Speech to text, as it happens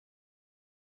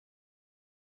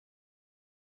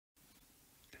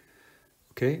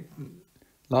Okay,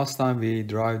 last time we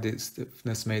derived the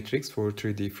stiffness matrix for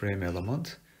 3D frame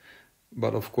element,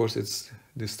 but of course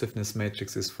the stiffness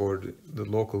matrix is for the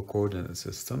local coordinate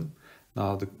system.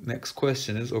 Now the next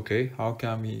question is, okay, how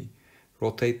can we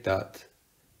rotate that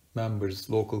member's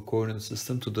local coordinate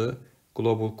system to the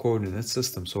global coordinate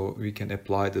system so we can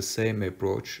apply the same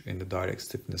approach in the direct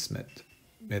stiffness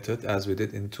method as we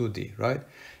did in 2D, right?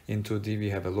 In 2D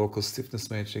we have a local stiffness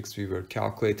matrix, we were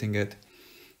calculating it,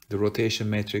 the rotation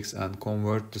matrix, and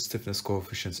convert the stiffness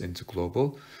coefficients into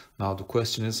global. Now the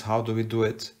question is, how do we do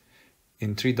it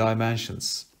in 3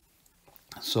 dimensions?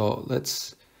 So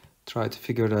let's try to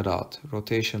figure that out.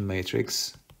 Rotation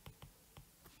matrix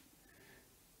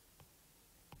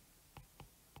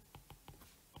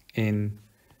in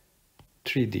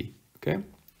 3D, okay?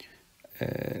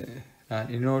 And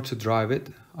in order to drive it,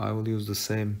 I will use the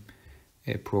same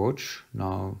approach.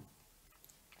 Now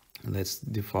let's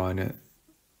define a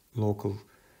local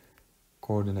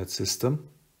coordinate system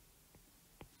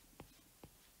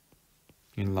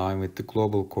in line with the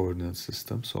global coordinate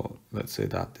system. So let's say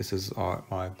that this is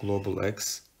my global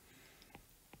X,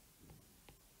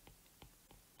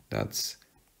 that's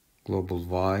global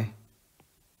Y,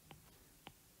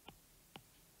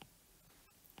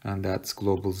 and that's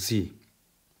global Z.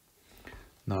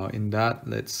 Now in that,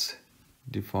 let's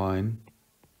define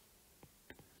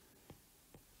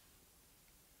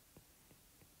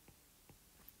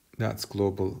that's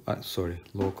global,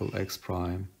 local X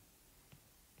prime.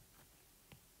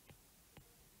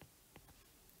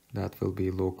 That will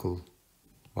be local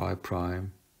Y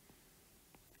prime.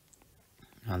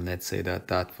 And let's say that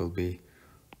that will be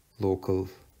local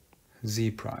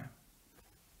Z prime.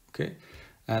 Okay.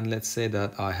 And let's say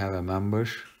that I have a member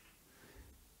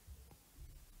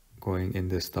going in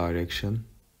this direction.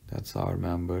 That's our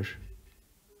member.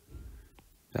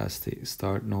 That's the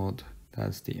start node.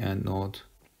 That's the end node.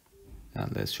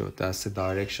 And let's show that's the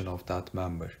direction of that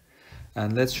member.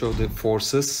 And let's show the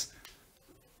forces.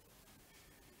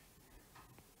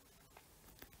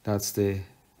 That's the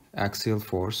axial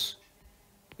force,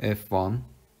 F1.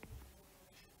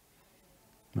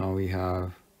 Now we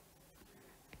have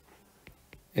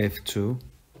F2,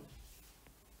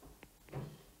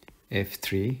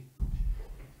 F3.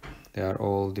 They are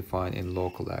all defined in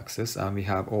local axis, and we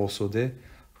have also the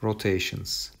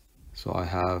rotations. So I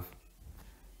have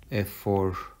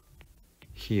F4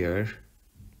 here,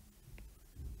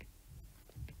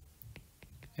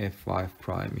 F5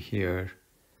 prime here,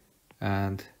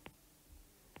 and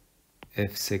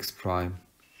F6 prime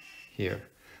here.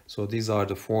 So these are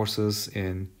the forces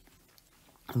in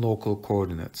local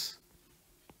coordinates.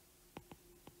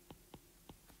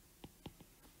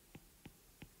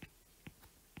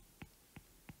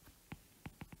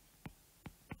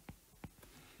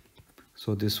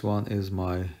 So this one is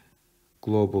my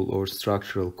global or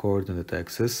structural coordinate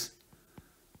axis.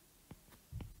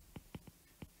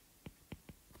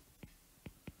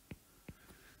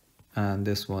 And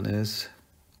this one is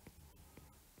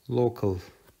local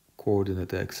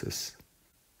coordinate axis.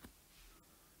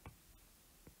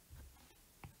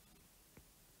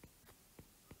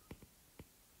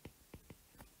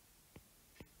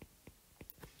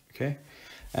 Okay,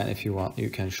 and if you want,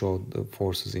 you can show the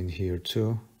forces in here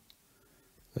too.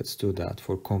 Let's do that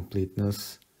for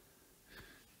completeness.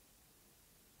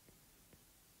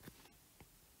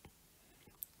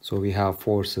 So we have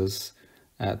forces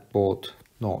at both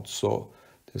nodes. So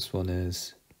this one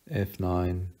is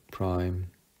F9 prime,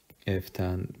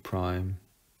 F10 prime,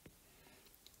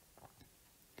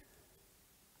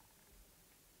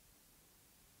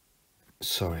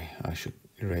 sorry, I should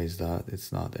erase that.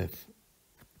 It's not F,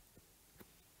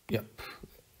 yep,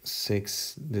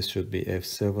 6, this should be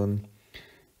F7,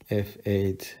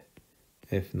 F8,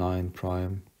 F9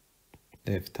 prime,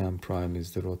 F10 prime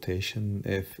is the rotation,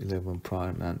 F11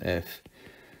 prime, and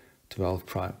F12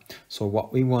 prime. So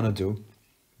what we want to do,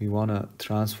 we want to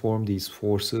transform these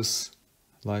forces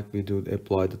like we do,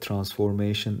 apply the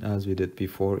transformation as we did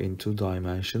before in 2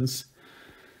 dimensions.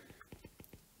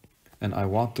 And I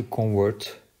want to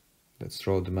convert, let's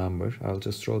draw the member. I'll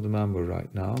just draw the member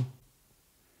right now.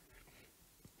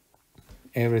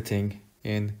 Everything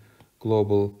in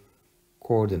global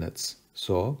coordinates.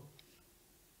 So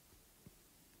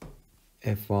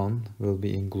F1 will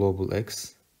be in global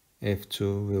X,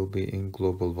 F2 will be in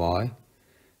global Y,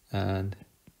 and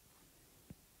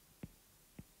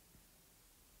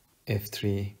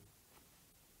F3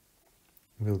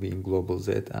 will be in global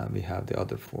Z, and we have the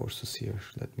other forces here.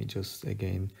 Let me just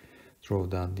again draw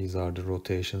down. These are the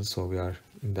rotations, so we are,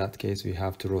 in that case, we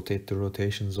have to rotate the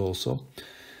rotations also.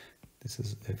 This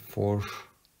is F4,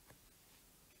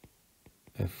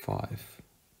 F5,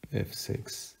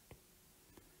 F6,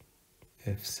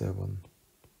 F7,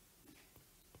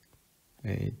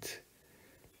 8,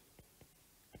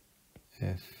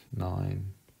 F9,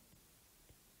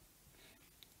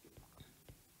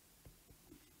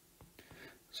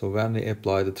 so when we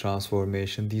apply the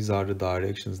transformation, these are the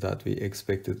directions that we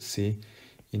expected to see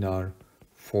in our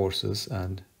forces,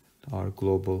 and our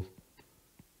global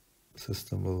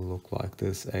system will look like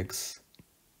this: X,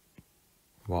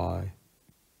 Y,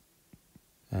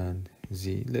 and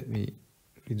Z. Let me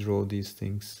redraw these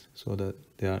things so that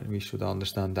we should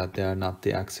understand that they are not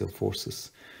the axial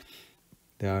forces.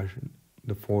 They are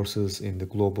the forces in the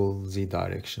global Z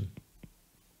direction.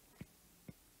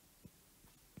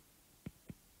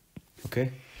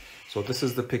 Okay, so this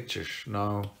is the picture.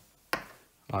 Now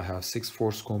I have 6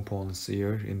 force components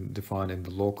here defined in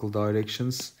the local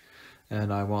directions,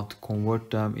 and I want to convert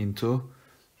them into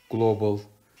global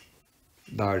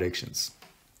directions.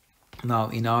 Now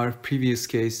in our previous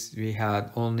case we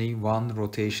had only one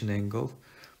rotation angle,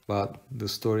 but the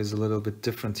story is a little bit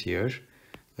different here.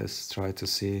 Let's try to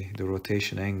see the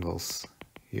rotation angles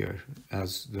here.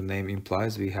 As the name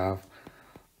implies, we have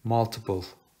multiple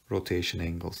rotation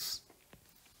angles.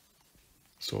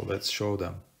 So let's show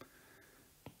them.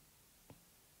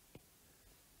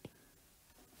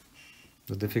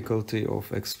 The difficulty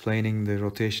of explaining the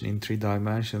rotation in 3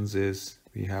 dimensions is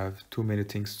we have too many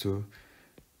things to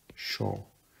show.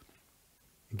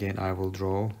 Again, I will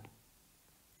draw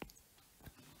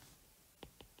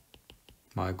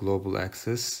my global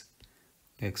axis,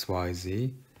 X, Y,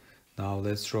 Z. Now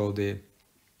let's draw the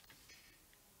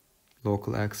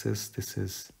local axis. This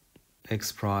is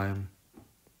X prime,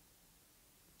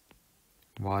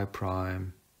 Y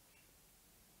prime,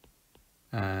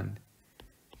 and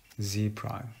Z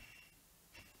prime.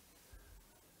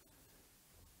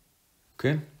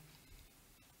 Okay,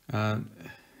 and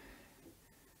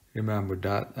remember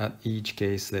that at each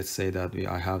case, let's say that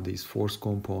I have these force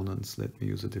components. Let me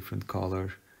use a different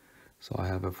color. So I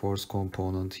have a force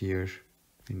component here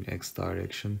in X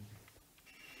direction.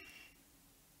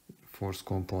 Force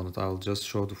component, I'll just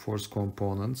show the force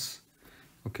components,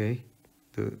 okay,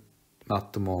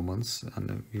 not the moments, and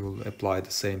then we will apply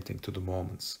the same thing to the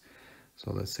moments.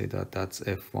 So let's say that that's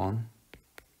F1,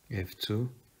 F2,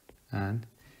 and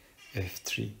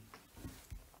F3.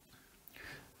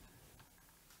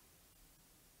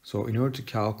 So in order to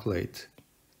calculate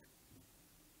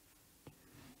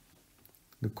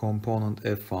the component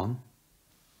F1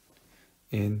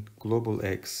 in global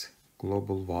X,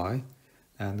 global Y,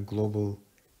 and global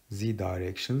Z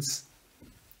directions,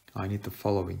 I need the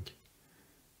following.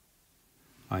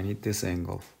 I need this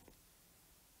angle,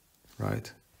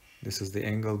 right? This is the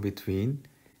angle between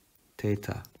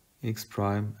theta, X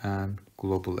prime, and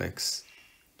global X.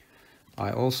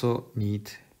 I also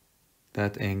need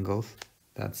that angle.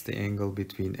 That's the angle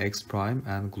between X prime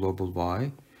and global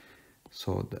Y.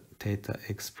 So the theta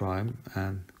X prime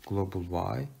and global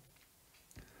Y.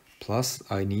 Plus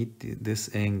I need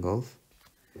this angle,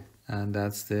 and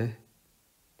that's the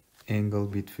angle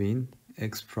between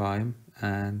X prime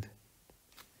and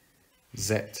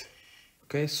Z.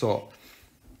 Okay, so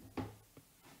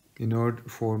in order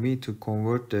for me to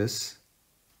convert this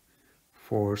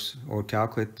force or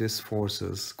calculate this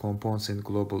forces components in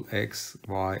global X,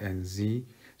 Y, and Z,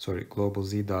 global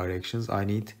Z directions, I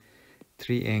need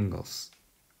 3 angles.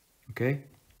 Okay,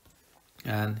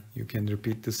 and you can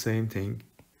repeat the same thing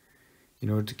in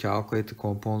order to calculate the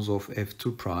components of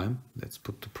F2 prime. Let's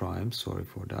put the prime, sorry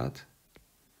for that.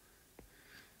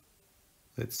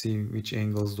 Let's see which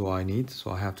angles do I need.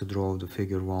 So I have to draw the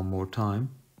figure one more time.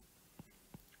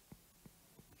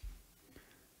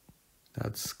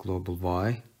 That's global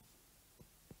Y,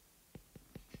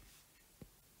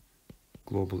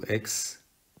 global X,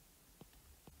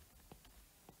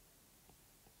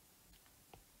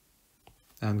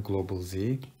 and global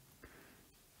Z.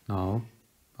 Now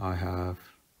I have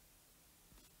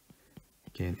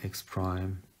again X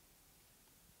prime,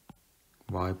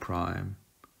 Y prime,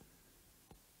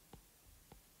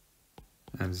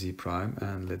 and Z prime,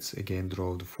 and let's again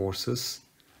draw the forces.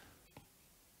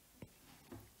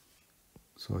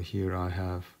 So here I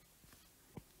have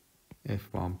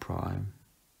F1 prime,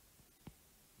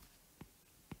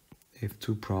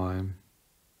 F2 prime,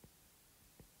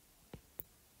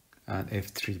 and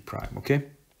F3 prime. Okay,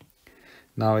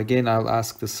 now again I'll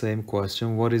ask the same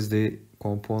question. What is the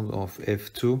component of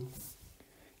F2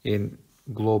 in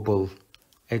global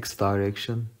X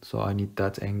direction? So I need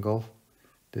that angle.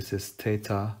 This is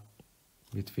theta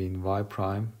between Y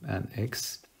prime and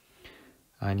X.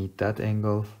 I need that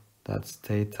angle. That's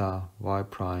theta Y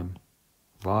prime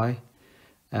Y.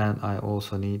 and I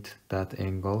also need that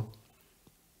angle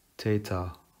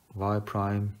theta y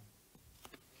prime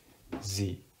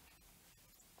z.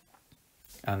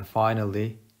 And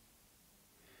finally,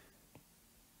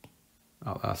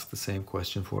 I'll ask the same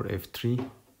question for f3,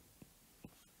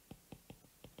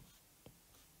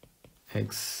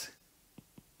 x,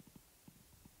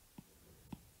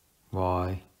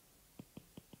 y,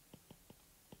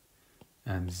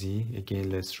 and z. Again,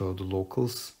 let's draw the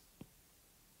locals.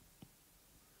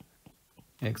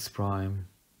 X prime,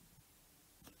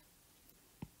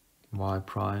 y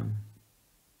prime,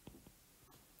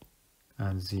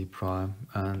 and z prime.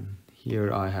 And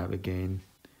here I have again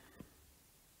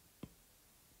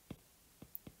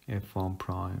f1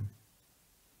 prime,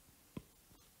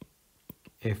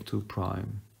 f2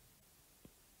 prime,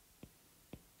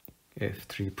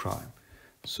 f3 prime.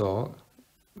 So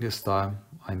this time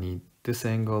I need this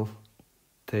angle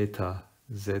theta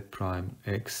z prime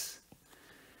x.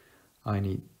 I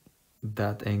need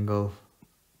that angle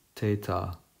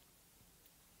theta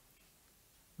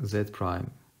z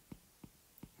prime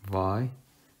y,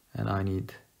 and I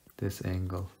need this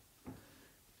angle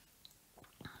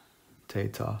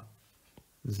theta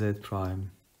z prime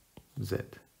z.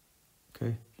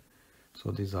 Okay,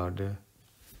 so these are the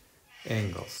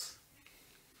angles.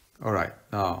 All right,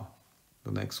 now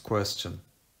the next question.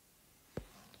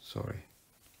 Sorry.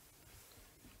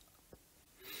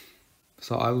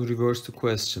 So I will reverse the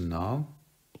question now.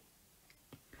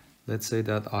 Let's say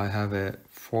that I have a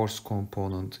force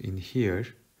component in here,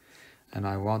 and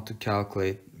I want to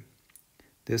calculate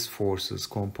this forces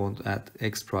component at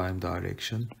x prime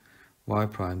direction, y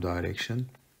prime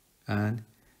direction, and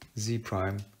z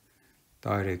prime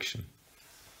direction.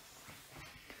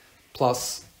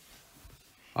 Plus,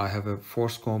 I have a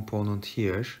force component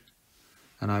here,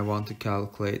 and I want to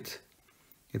calculate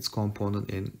its component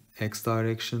in x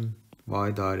direction,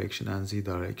 y direction, and z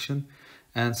direction,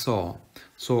 and so on.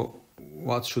 So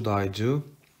what should I do?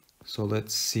 So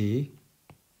let's see.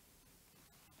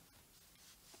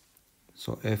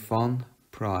 So f1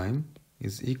 prime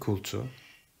is equal to,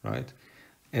 right,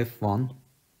 f1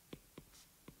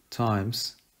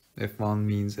 times, f1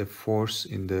 means a force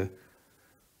in the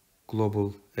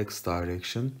global x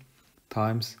direction,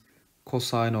 times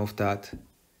cosine of that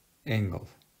angle.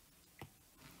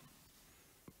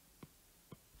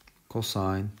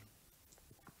 Cosine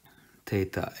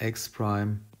theta x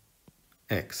prime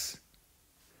x,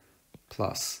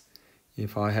 plus,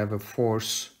 if I have a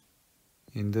force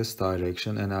in this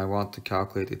direction and I want to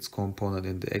calculate its component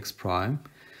in the x prime,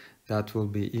 that will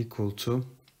be equal to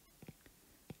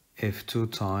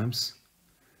f2 times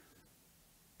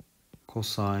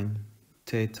cosine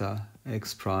theta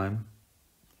x prime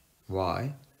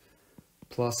y,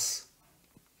 plus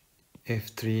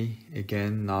f3.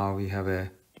 Again, now we have a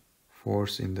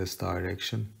force in this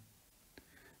direction,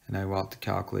 and I want to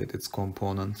calculate its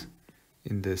component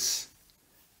in this,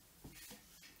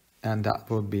 and that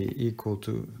would be equal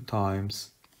to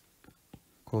times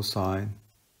cosine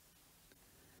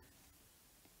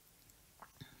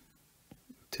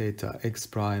theta x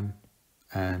prime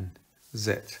and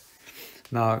z.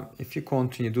 Now, if you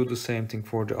continue, do the same thing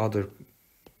for the other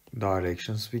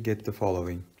directions, we get the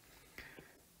following: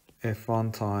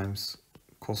 f1 times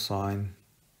cosine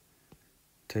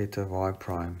theta y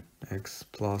prime x,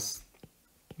 plus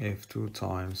f2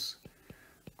 times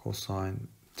cosine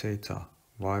theta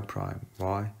y prime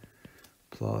y,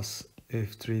 plus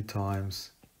f3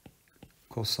 times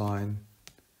cosine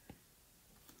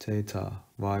theta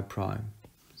y prime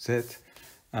z.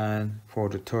 And for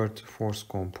the third force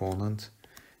component,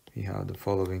 we have the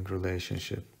following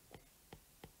relationship: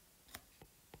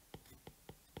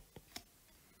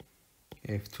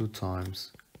 f2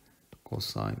 times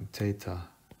cosine theta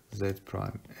z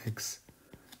prime x,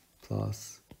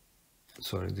 plus,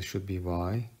 sorry, this should be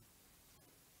y.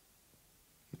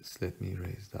 Just let me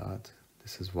erase that.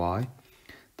 This is y,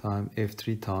 time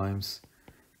f3 times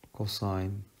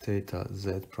cosine theta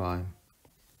z prime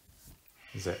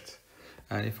z.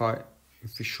 And if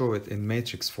we show it in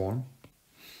matrix form,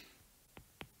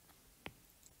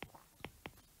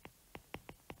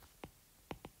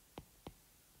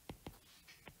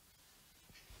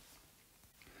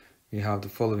 we have the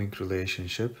following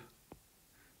relationship.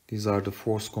 These are the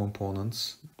force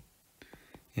components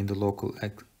in the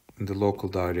local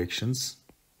directions,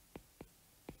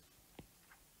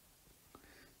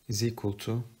 is equal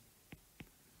to,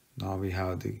 now we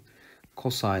have the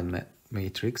cosine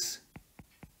matrix,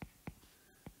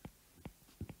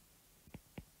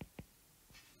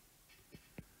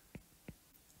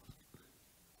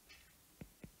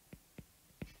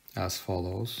 as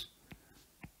follows: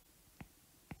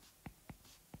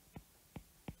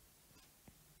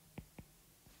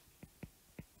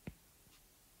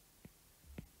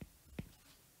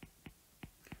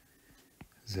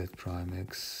 z prime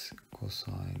x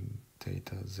cosine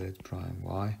theta z prime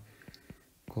y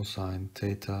cosine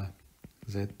theta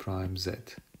z prime z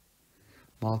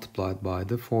multiplied by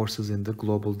the forces in the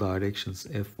global directions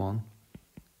F1,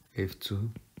 F2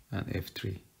 and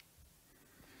F3.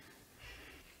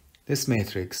 This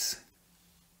matrix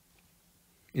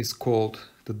is called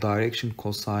the direction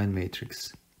cosine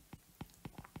matrix.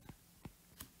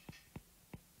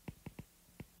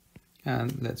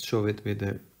 And let's show it with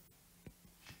the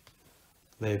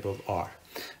label R.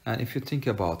 And if you think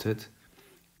about it,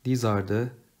 these are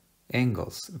the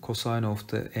angles, cosine of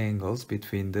the angles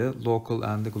between the local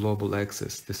and the global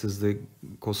axis. This is the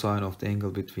cosine of the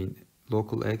angle between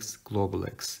local x, global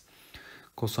x.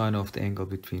 Cosine of the angle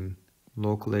between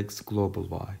local x, global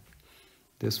y.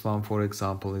 This one, for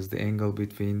example, is the angle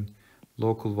between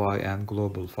local y and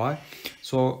global y.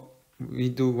 So we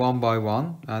do one by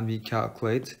one and we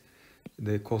calculate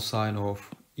the cosine of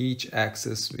each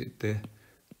axis with the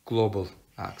global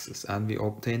axis, and we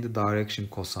obtain the direction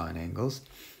cosine angles.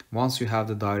 Once you have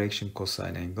the direction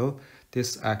cosine angle,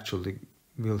 this actually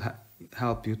will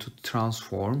help you to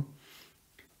transform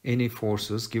any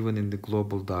forces given in the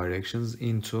global directions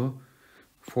into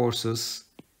forces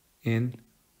in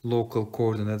local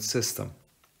coordinate system.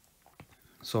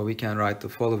 So we can write the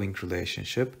following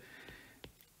relationship.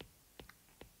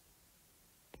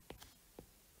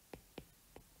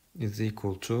 Is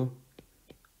equal to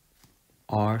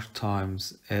R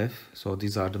times F. So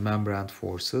these are the membrane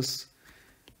forces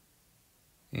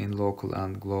in local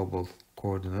and global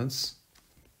coordinates.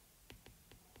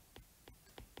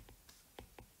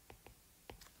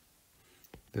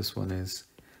 This one is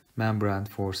membrane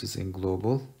forces in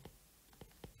global.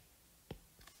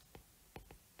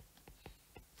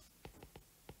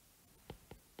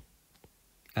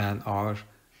 And R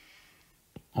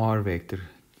vector,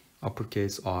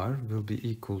 uppercase R, will be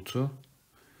equal to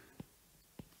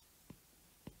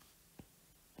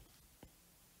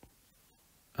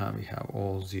we have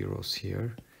all zeros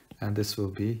here, and this will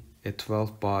be a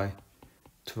 12 by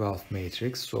 12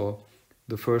 matrix. So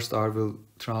the first R will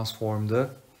transform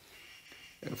the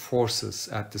forces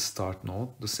at the start node.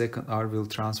 The second R will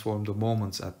transform the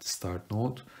moments at the start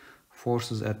node,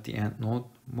 forces at the end node,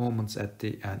 moments at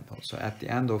the end node. So at the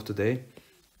end of the day,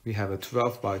 we have a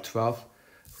 12 by 12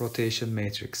 rotation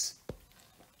matrix.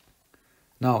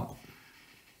 Now,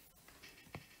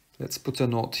 let's put a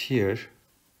note here.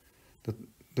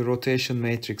 The rotation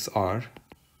matrix R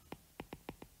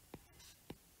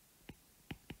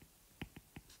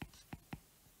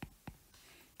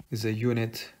is a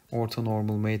unit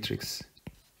orthonormal matrix.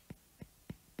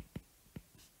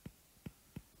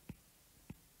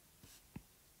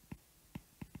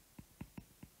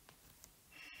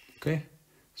 Okay,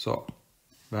 so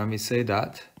when we say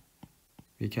that,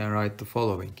 we can write the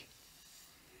following.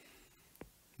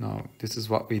 Now, this is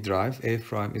what we derive. A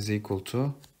prime is equal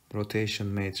to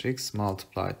rotation matrix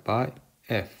multiplied by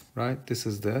F, right? This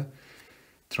is the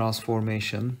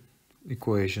transformation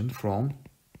equation from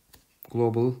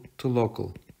global to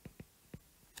local.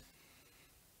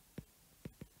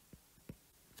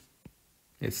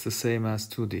 It's the same as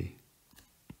 2D.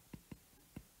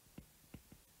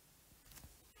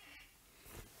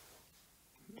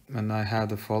 And I have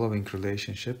the following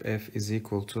relationship. F is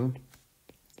equal to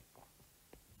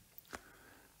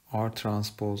R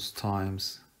transpose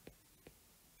times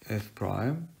F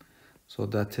prime. So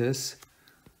that is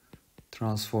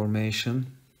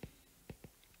transformation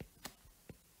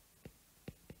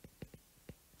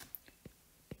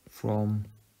from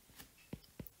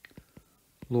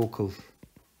local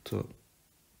to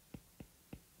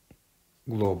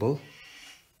global.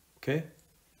 Okay.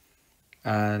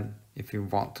 And if you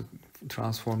want to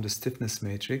transform the stiffness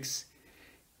matrix,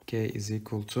 K is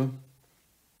equal to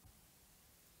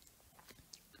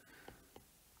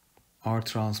R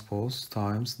transpose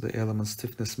times the element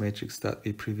stiffness matrix that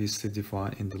we previously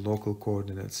defined in the local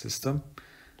coordinate system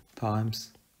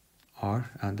times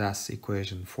R, and that's the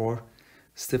equation for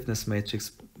stiffness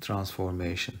matrix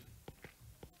transformation.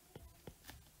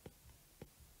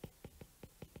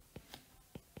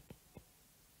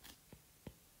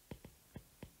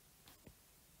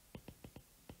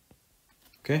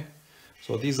 Okay,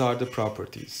 so these are the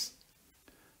properties.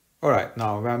 All right,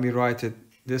 now when we write it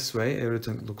this way,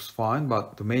 everything looks fine,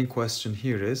 but the main question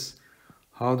here is,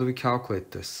 how do we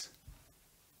calculate this?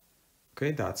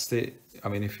 Okay, that's the,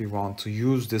 if you want to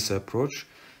use this approach,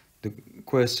 the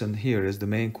question here is the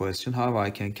main question, how I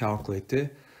can calculate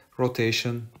the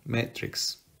rotation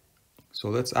matrix. So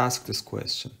let's ask this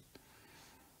question.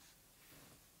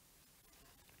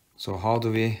 So how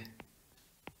do we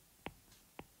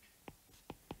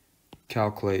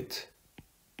calculate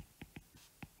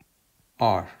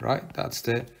are, right? That's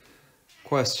the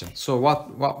question. So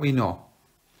what we know?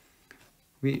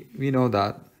 We know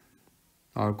that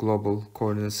our global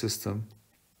coordinate system,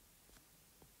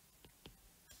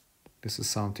 this is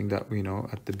something that we know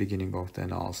at the beginning of the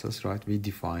analysis, right? We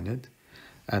define it.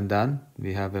 And then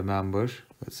we have a member,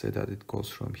 let's say that it goes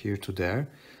from here to there.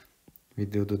 We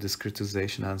do the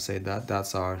discretization and say that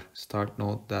that's our start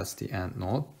node, that's the end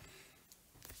node.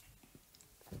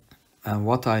 And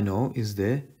what I know is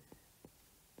the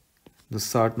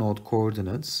start node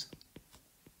coordinates.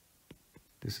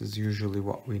 This is usually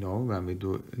what we know when we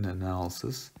do an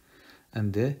analysis.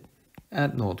 And the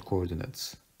end node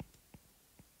coordinates.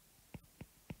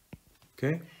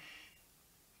 Okay?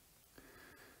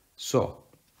 So,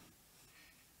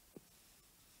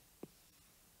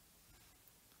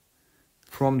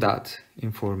 from that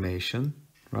information,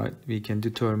 right, we can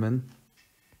determine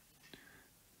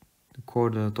the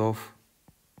coordinate of,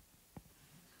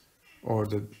 or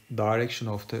the direction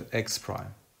of the x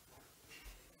prime.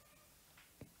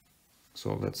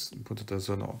 So let's put it as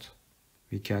a note.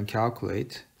 We can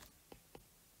calculate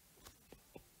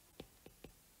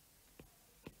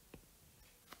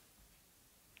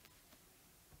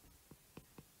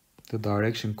the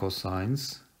direction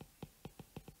cosines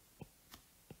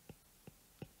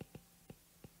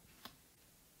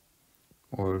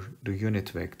or the unit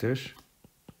vector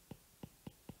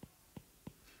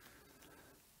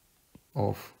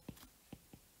of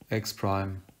x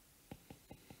prime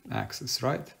axis,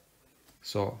 right?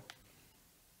 So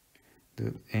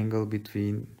the angle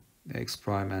between x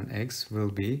prime and x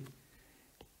will be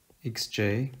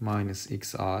xj minus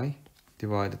xi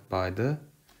divided by the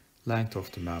length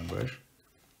of the member.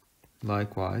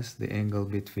 Likewise, the angle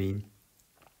between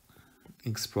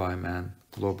x prime and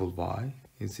global y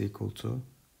is equal to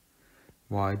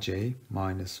yj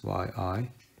minus yi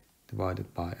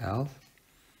divided by L,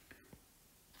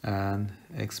 and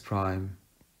x prime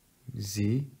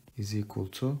z is equal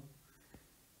to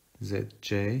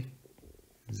zj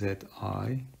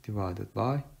zi divided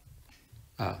by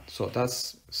L. So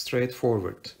that's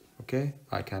straightforward. Okay,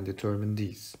 I can determine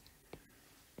these.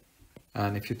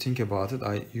 And if you think about it,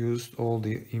 I used all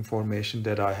the information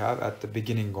that I have at the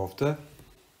beginning of the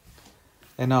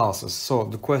analysis. So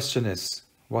the question is,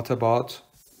 what about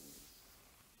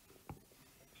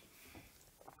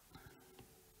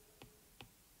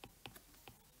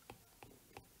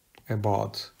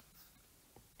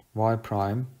y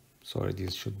prime, sorry,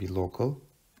 these should be local,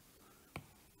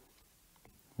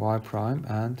 y prime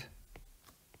and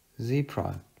z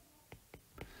prime?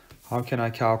 How can I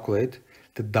calculate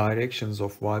the directions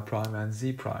of y prime and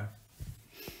z prime?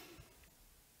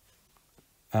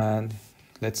 And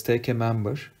let's take a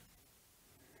member.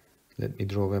 Let me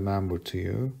draw a member to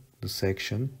you, the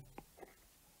section.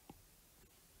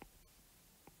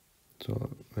 So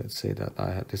let's say that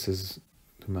I have, this is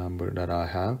the member that I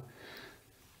have.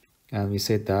 And we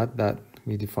said that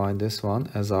we define this one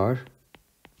as our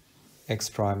x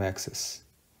prime axis.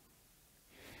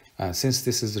 And since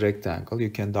this is rectangle, you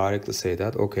can directly say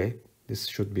that, okay, this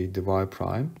should be the y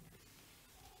prime.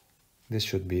 This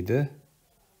should be the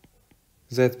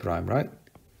z prime, right?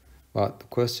 But the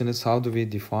question is, how do we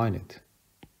define it?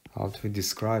 How do we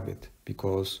describe it?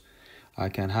 Because I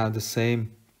can have the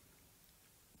same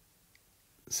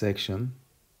section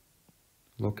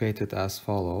located as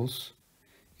follows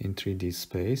in 3D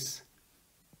space,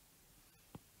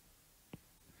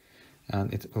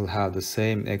 and it will have the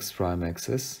same x prime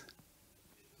axis.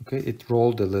 Okay, it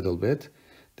rolled a little bit.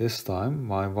 This time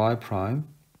my y prime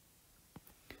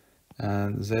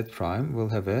and z prime will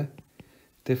have a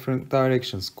different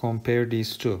directions. Compare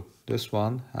these two. This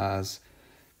one has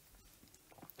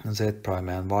z prime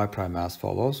and y prime as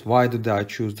follows. Why did I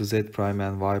choose the z prime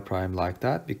and y prime like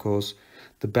that? Because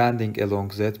the banding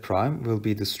along z prime will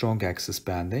be the strong axis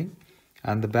banding,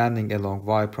 and the banding along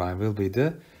y prime will be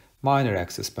the minor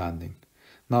axis banding.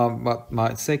 Now, but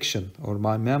my section or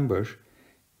my member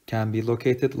can be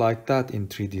located like that in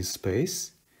 3D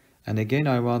space. And again,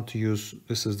 I want to use,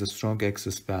 this is the strong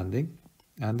axis banding,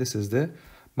 and this is the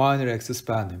minor axis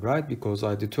banding, right? Because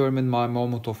I determine my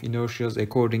moment of inertia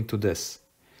according to this.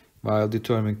 While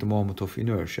determining the moment of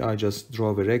inertia, I just draw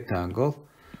a rectangle.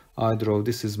 I draw,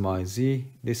 this is my z,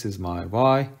 this is my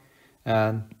y,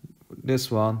 and this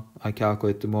one I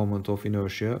calculate the moment of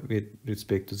inertia with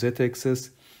respect to z-axis,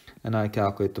 and I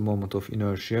calculate the moment of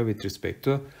inertia with respect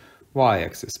to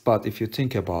y-axis. But if you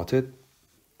think about it,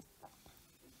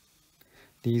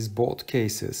 these both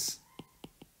cases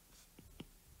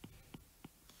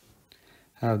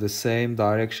have the same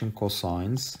direction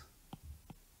cosines,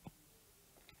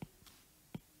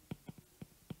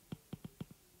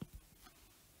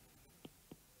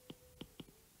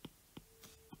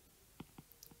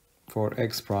 for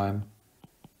x prime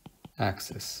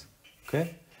axis.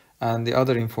 Okay, and the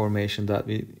other information that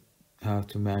we have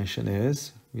to mention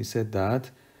is, we said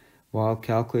that while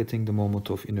calculating the moment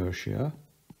of inertia,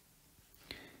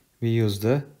 we use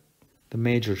the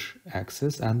major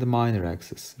axis and the minor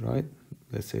axis, right?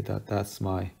 Let's say that that's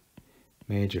my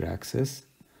major axis,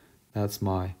 that's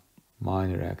my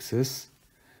minor axis.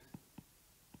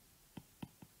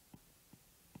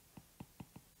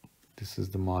 This is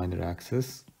the minor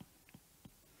axis.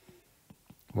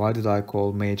 Why did I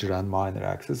call major and minor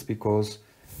axis? Because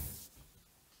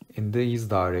in these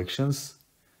directions,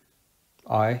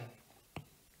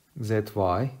 z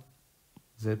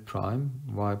prime,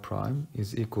 y prime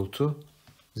is equal to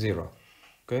 0.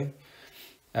 Okay,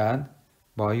 and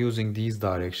by using these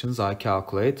directions, I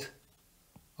calculate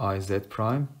iz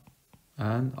prime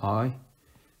and y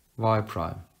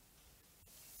prime.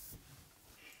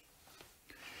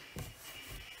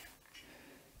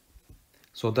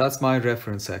 So that's my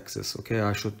reference axis. Okay,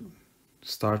 I should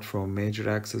start from major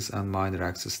axis and minor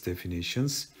axis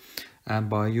definitions, and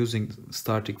by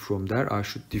starting from there, I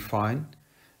should define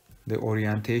the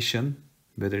orientation,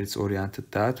 whether it's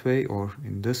oriented that way or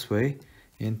in this way,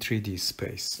 in 3D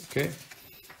space. Okay,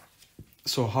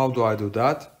 so how do I do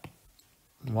that?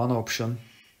 One option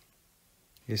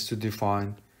is to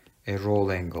define a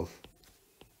roll angle.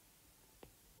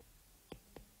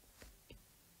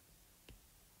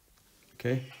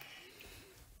 Okay,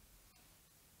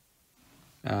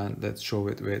 and let's show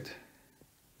it with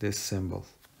this symbol,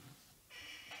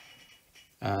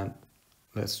 and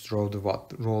let's draw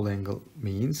what roll angle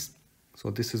means. So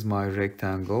this is my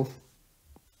rectangle,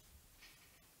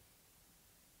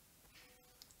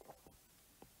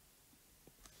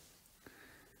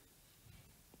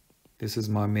 this is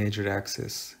my major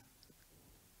axis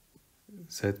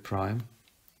z prime,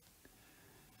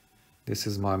 this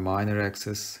is my minor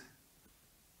axis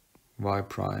y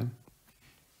prime.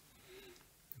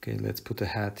 Okay, let's put a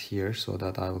hat here so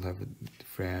that I will have a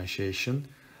differentiation.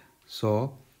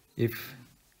 So if,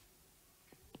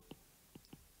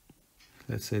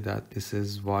 let's say that this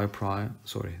is y prime,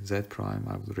 sorry, z prime,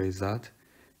 I will raise that.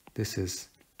 This is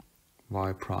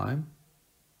y prime,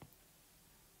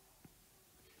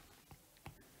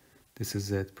 this is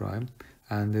z prime,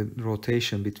 and the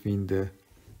rotation between the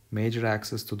major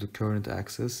axis to the current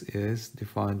axis is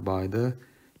defined by the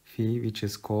phi, which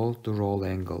is called the roll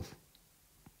angle.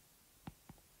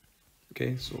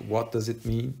 Okay, so what does it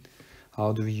mean?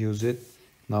 How do we use it?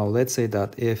 Now let's say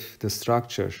that if the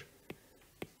structure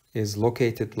is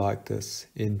located like this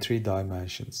in 3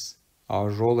 dimensions, our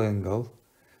roll angle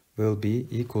will be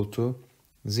equal to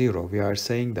 0. We are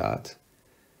saying that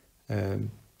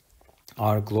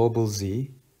our global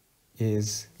z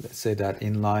is, let's say that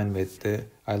in line with the,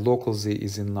 our local z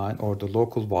is in line, or the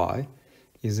local y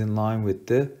is in line with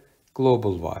the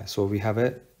global y. So we have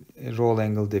a roll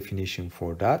angle definition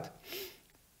for that.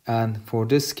 And for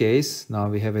this case, now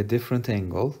we have a different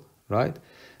angle, right?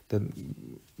 The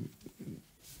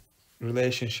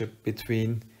relationship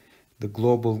between the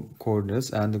global coordinates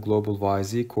and the global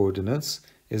yz coordinates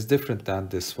is different than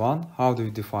this one. How do we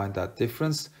define that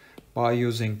difference? By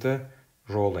using the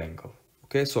roll angle.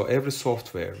 Okay, so every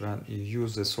software, when you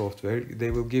use the software,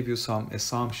 they will give you some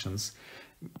assumptions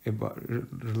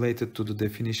related to the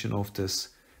definition of this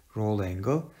roll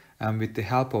angle. And with the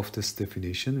help of this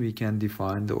definition, we can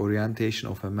define the orientation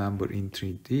of a member in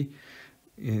 3D.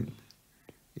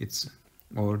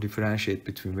 Or differentiate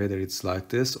between whether it's like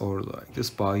this or like this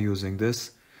by using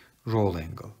this roll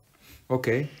angle.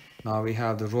 Okay, now we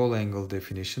have the roll angle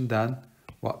definition. Then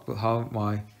how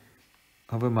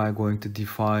am I going to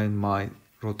define my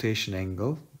rotation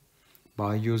angle?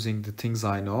 By using the things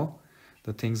I know.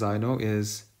 The things I know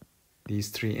is these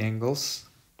 3 angles.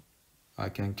 I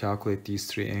can calculate these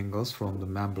 3 angles from the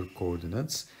member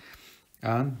coordinates.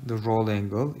 And the roll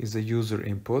angle is a user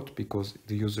input, because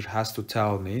the user has to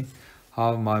tell me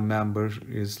how my member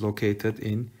is located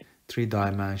in 3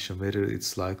 dimensions, whether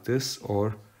it's like this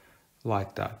or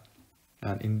like that.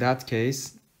 And in that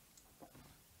case,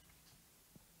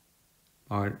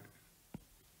 our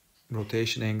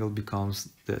rotation angle becomes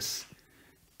this,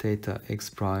 theta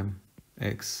x prime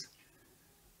x.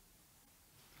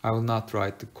 I will not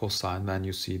write the cosine. When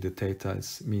you see the theta,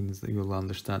 it means that you will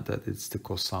understand that it's the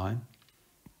cosine.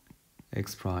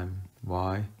 X prime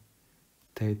y,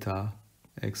 theta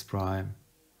x prime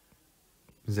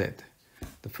z.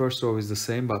 The first row is the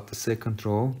same, but the second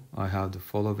row I have the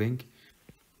following: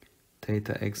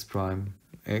 theta x prime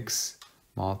x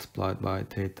multiplied by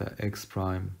theta x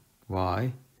prime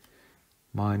y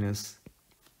minus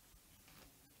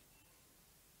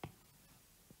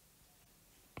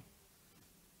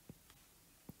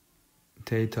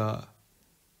theta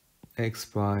x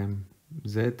prime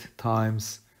z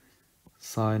times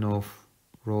sine of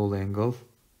roll angle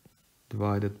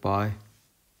divided by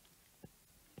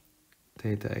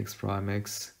theta x prime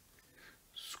x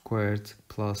squared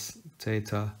plus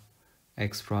theta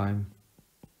x prime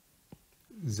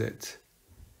z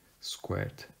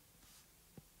squared.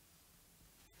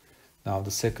 Now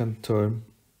the second term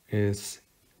is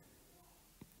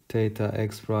theta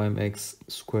x prime x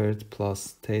squared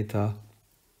plus theta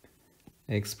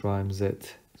x prime z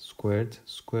squared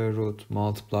square root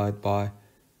multiplied by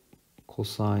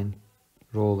cosine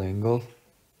roll angle,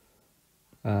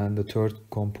 and the third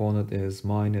component is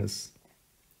minus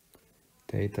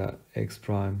theta x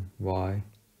prime y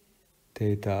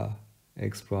theta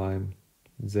x prime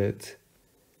z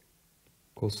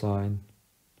cosine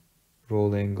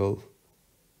roll angle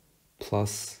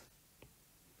plus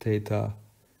theta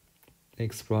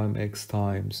x prime x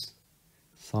times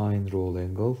sine roll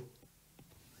angle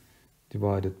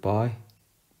divided by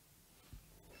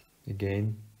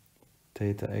again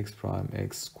theta x prime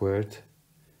x squared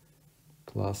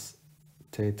plus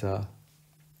theta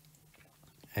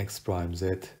x prime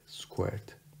z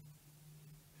squared.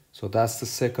 So that's the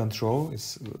second row.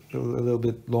 It's a little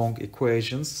bit long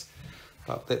equations,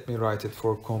 but let me write it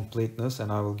for completeness, and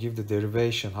I will give the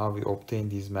derivation how we obtain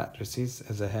these matrices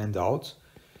as a handout.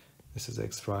 This is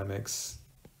x prime x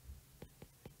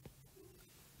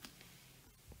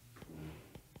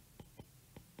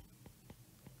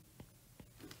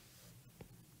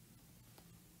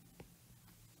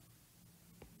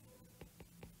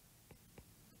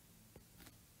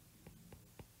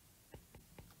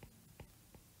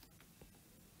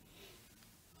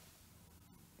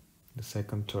the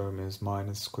second term is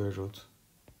minus square root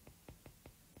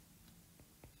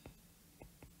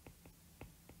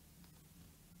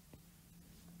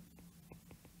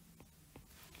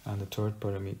and the third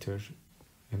parameter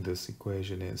in this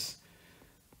equation is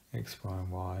x prime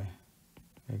y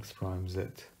x prime z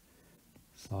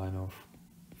sine of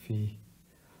phi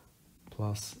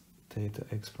plus theta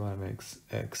x prime x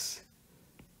x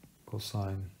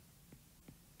cosine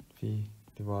phi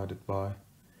divided by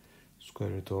square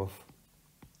root of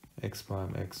x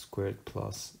prime x squared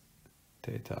plus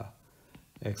theta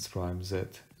x prime z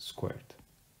squared.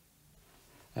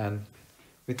 And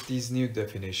with this new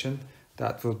definition,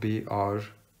 that will be our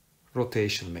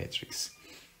rotation matrix.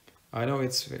 I know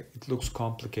it looks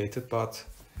complicated, but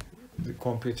the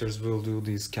computers will do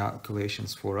these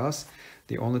calculations for us.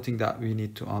 The only thing that we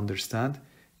need to understand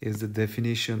is the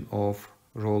definition of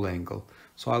roll angle.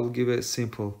 So I will give a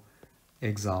simple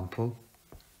example.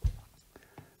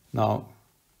 Now,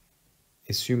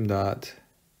 assume that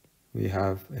we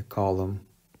have a column,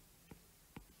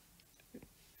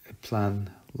 a plan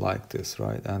like this,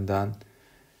 right? And then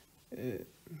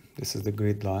this is the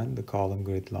grid line, the column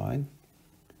grid line.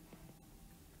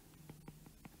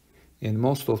 In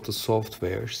most of the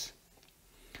softwares,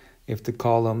 if the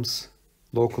column's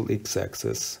local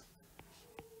x-axis,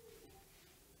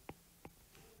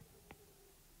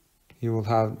 you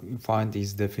will find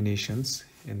these definitions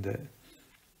in the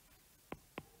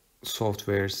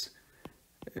software's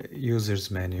user's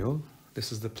manual.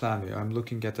 This is the plan view. I'm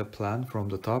looking at a plan from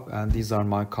the top, and these are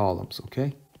my columns,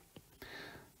 okay?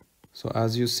 So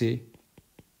as you see,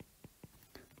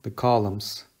 the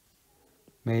columns,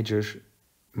 major,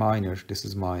 minor, this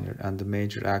is minor, and the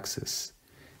major axis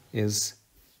is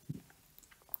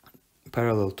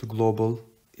parallel to global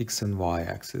x and y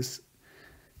axis.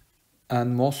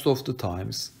 And most of the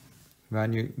times,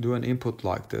 when you do an input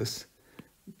like this,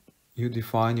 you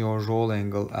define your roll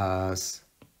angle as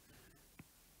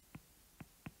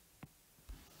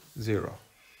 0,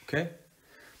 okay?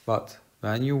 But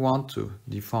when you want to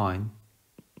define,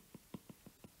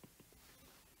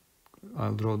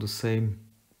 I'll draw the same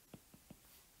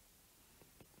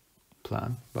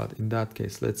plan, but in that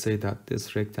case, let's say that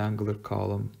this rectangular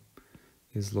column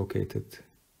is located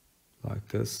like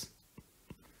this.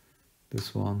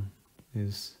 This one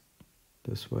is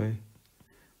this way,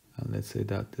 and let's say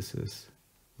that this is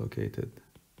located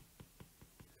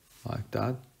like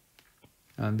that,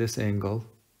 and this angle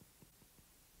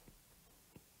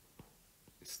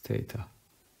is theta.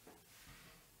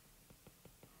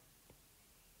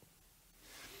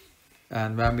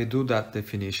 And when we do that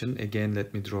definition, again,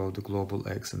 let me draw the global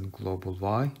x and global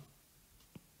y.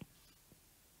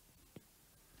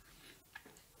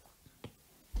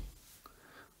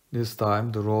 This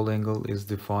time the roll angle is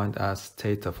defined as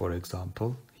theta, for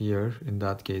example. Here, in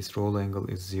that case, roll angle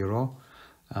is 0,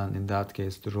 and in that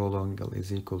case, the roll angle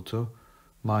is equal to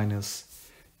minus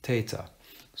theta.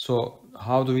 So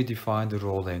how do we define the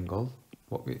roll angle?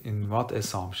 in what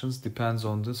assumptions depends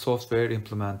on the software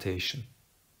implementation.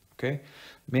 Okay,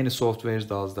 many softwares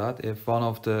does that. If one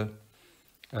of the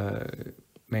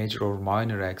major or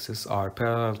minor axes are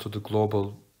parallel to the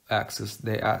global axis,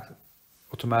 they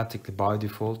automatically by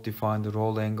default define the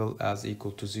roll angle as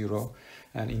equal to 0,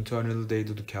 and internally they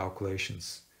do the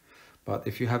calculations. But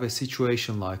if you have a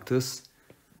situation like this,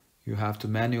 you have to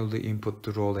manually input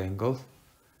the roll angle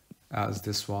as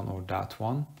this one or that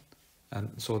one, and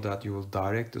so that you will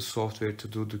direct the software to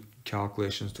do the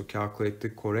calculations to calculate the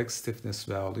correct stiffness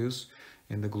values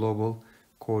in the global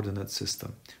coordinate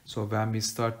system. So when we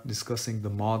start discussing the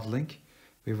modeling,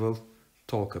 we will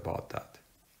talk about that.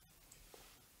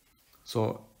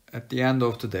 So at the end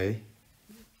of the day,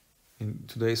 in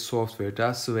today's software,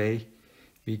 that's the way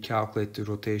we calculate the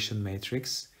rotation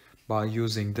matrix, by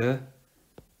using the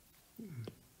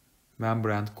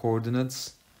member end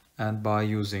coordinates and by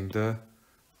using the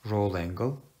roll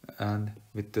angle and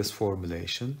with this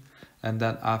formulation. And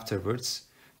then afterwards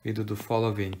we do the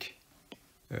following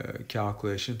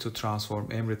calculation to transform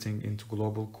everything into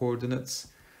global coordinates,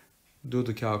 do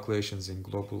the calculations in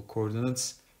global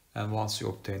coordinates, and once you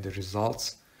obtain the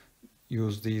results,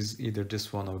 use these, either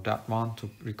this one or that one, to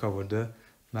recover the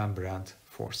member end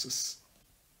forces.